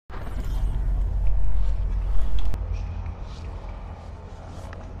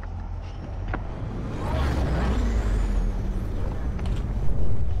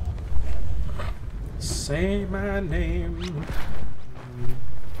Say my name.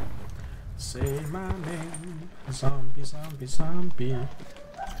 Say my name. Zombie, zombie, zombie.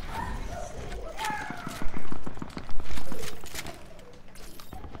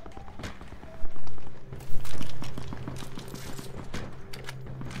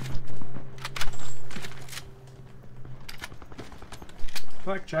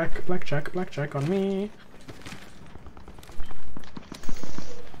 Blackjack, blackjack, blackjack on me.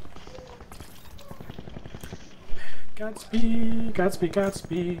 Gatsby, Gatsby,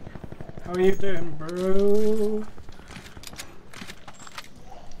 Gatsby. How are you doing, bro?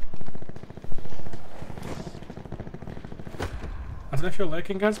 I don't know if you're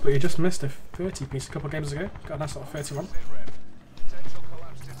lurking, guys, but you just missed a 30 piece a couple of games ago. Got a nice little 31.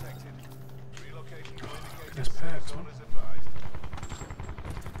 Goodness, perks, man.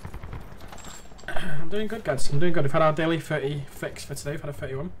 I'm doing good, guys. I'm doing good. We've had our daily 30 fix for today. We've had a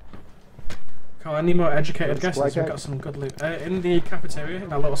 31. Carl, any more educated guesses? We've got some good loot. In the cafeteria, in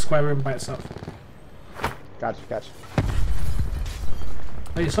that little square room by itself. Gotcha, gotcha.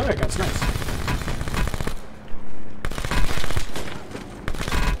 Oh, you saw it, guys. Nice.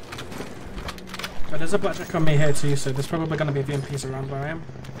 But there's a blackjack on me here too, so there's probably going to be VMPs around where I am.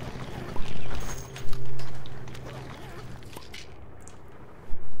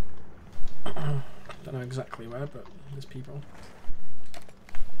 Don't know exactly where, but there's people.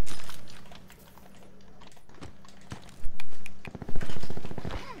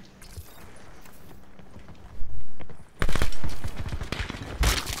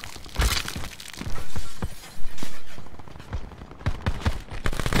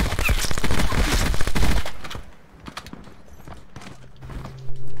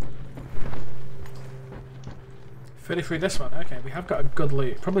 Through this one, okay, we have got a good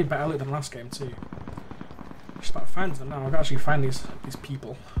loot, probably better loot than last game too. Just about to find them now. I've got to actually find these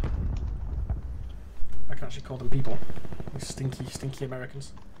people. I can actually call them people. These stinky, stinky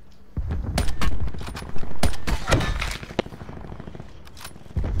Americans.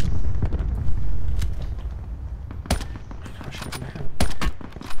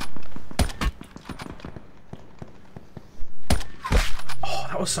 Oh,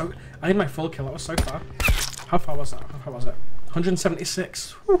 that was so. I need my full kill. That was so far. How far was that? How far was it?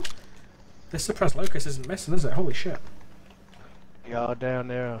 176. Whew. This suppressed locust isn't missing, is it? Holy shit. Y'all down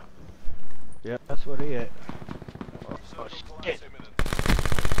there. Yeah, that's what he at. Oh, shit.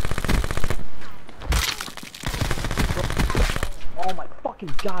 Oh my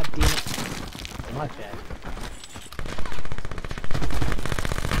fucking god damn it. My bad.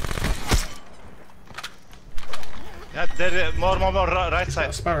 Yeah, there, more, right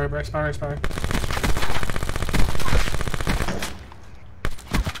side. Sparrow, bro, sparrow, sparrow.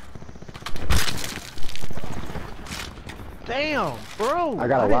 Damn, bro! I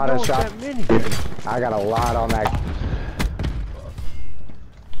got a lot of shots. I got a lot on that.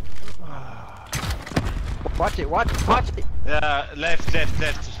 Watch it, watch it! Yeah, left.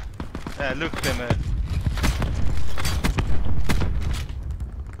 Look them.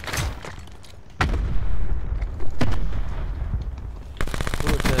 Who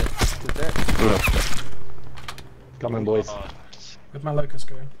is that? Who's that? Coming, boys. Where'd my locust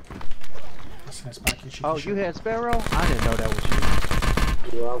go? Oh, you had Sparrow? I didn't know that was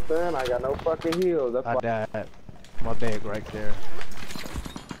you. You know what I'm saying? I got no fucking heals. That's I why. died. My bag right there.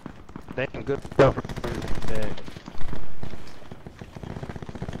 Damn good stuff.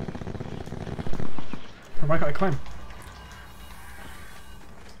 Why can't I climb?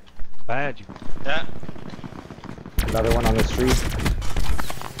 Behind you. Yeah. Another one on the street.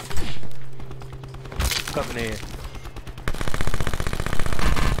 Coming in.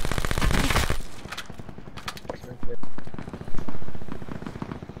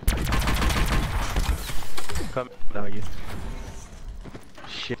 Coming on you.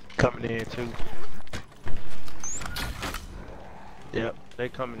 Shit, coming in too. Yep, they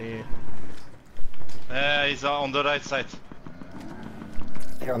coming in. He's on the right side.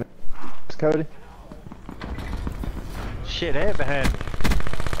 Cody. Shit, they're behind me.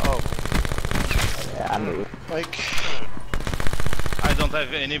 Oh. Yeah, I knew. Like, I don't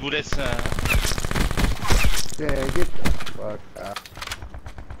have any bullets. Yeah, get the fuck out.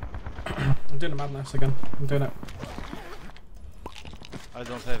 I'm doing a madness again. I'm doing it. I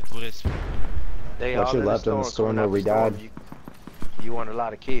don't have bullets. They What all you in left in the storm where we died? You want a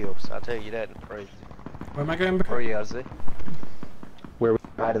lot of kills, I'll tell you that in crazy. Where am I going? Oh yeah, I see. Where we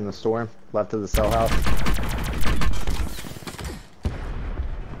died in the storm, left of the cell house.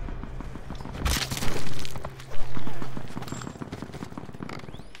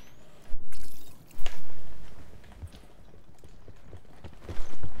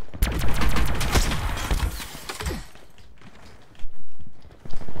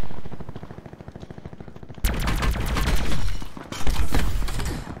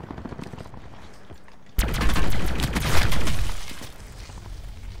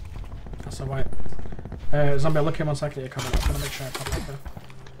 Zombie, I'll look in 1 second at your comment. I'm gonna make sure I pop up there.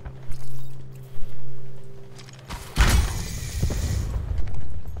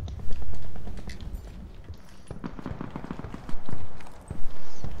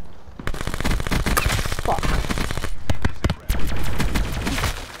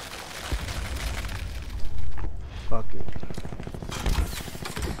 Fuck it.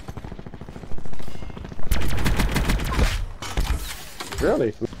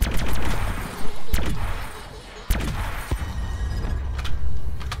 Really?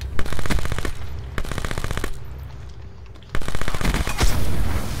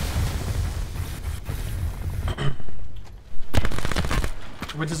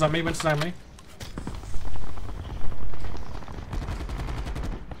 Winter's on me, Winter's on me.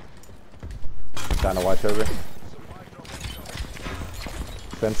 Trying to watch over.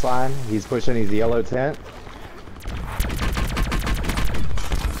 Fence line. He's pushing his yellow tent.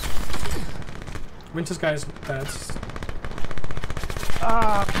 Winter's guy's dead.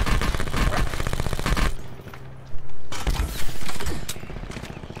 Ah!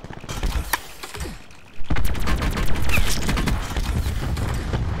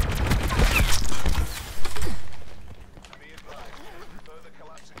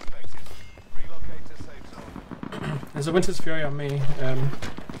 There's a Winter's Fury on me.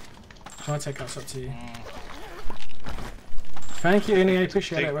 I'll take that, it's up to you. Thank you, Uni, I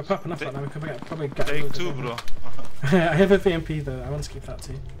appreciate it. We're popping off right now. We could probably get Take 2, bro. I have a VMP though, I want to keep that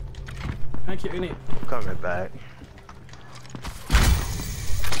too. Thank you, Uni. I'm coming back.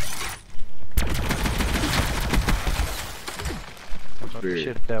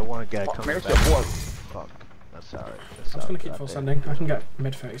 Shit, that one guy coming back. Fuck. That's alright. I'm just gonna keep full sending. I can get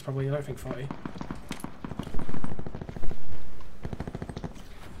mid 30s probably, I don't think 40.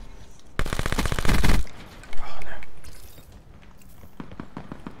 Oh no.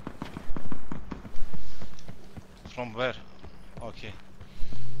 From where? Okay.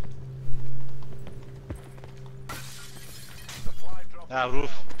 Ah,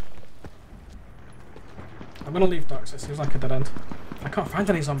 roof. I'm gonna leave docks, it seems like a dead end. I can't find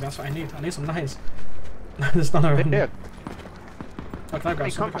any zombies, that's what I need. I need some nines. There's none around. Yeah. Oh, can I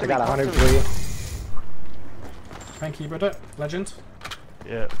grab some? I got 100 for you. Thank you, brother. Legend.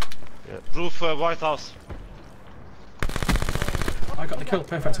 Yeah. Roof, White House. I got the kill,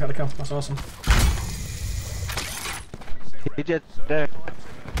 perfect, I got the kill. That's awesome. He just there.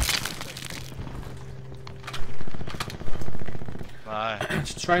 Aye.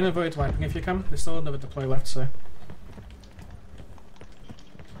 Just try and avoid wiping if you can. There's still another deploy left, so.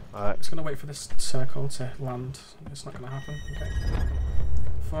 Alright. Just gonna wait for this circle to land. It's not gonna happen. Okay.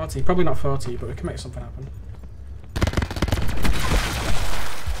 40, probably not 40, but we can make something happen.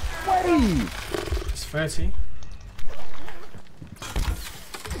 Wait! It's 30.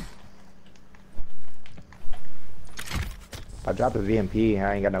 I dropped a VMP.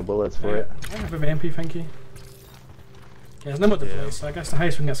 I ain't got no bullets for it. I have a VMP, thank you. Yeah, there's no more deploys, so I guess the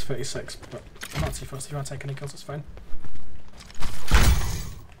highest we can get is 36, but I'm not too fussed. If you want to take any kills, it's fine.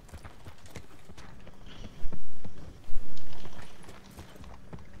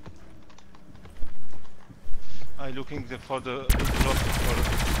 I'm looking for the drop for...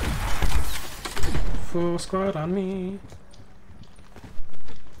 Full squad on me.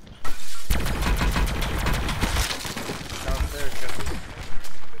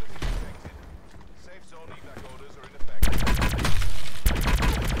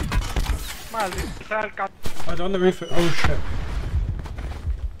 Oh, they're on the roof. Oh shit.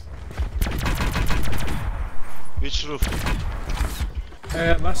 Which roof?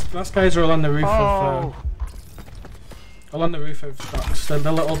 Last guys are all on the roof of. Oh! All on the roof of docks. The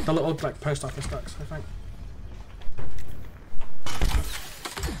little like post office docks, I think.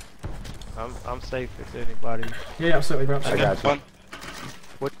 I'm safe if anybody. Yeah, absolutely, bro. I Absolutely. got you. One.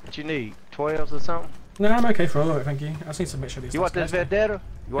 What you need? 12s or something? No, I'm okay for all of it, thank you. I just need to make sure these. You want this guys vendetta?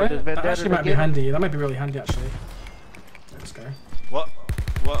 You want Yeah, this vendetta? that actually might be handy. That might be really handy, actually. Let's go. What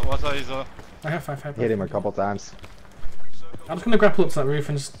is I have 5 head. Hit him a couple times. I'm just gonna grapple up to that roof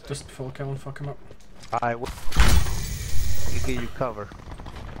and just full kill and fuck him up. Alright, he give you cover.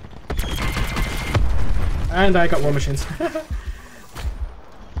 And I got war machines.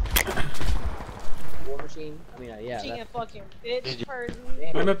 War machine? I mean, yeah. Being a fucking bitch person.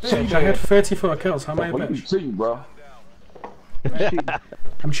 I'm a bitch. I had 34 kills. How am I a What you bitch? cheating, bro?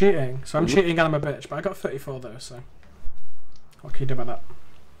 I'm cheating. So I'm cheating and I'm a bitch. But I got 34 though, so. What can you do about that?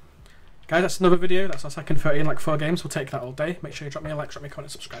 Guys, that's another video. That's our second 30 in like 4 games. We'll take that all day. Make sure you drop me a like, drop me a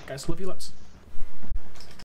comment, subscribe, guys. Love you lots.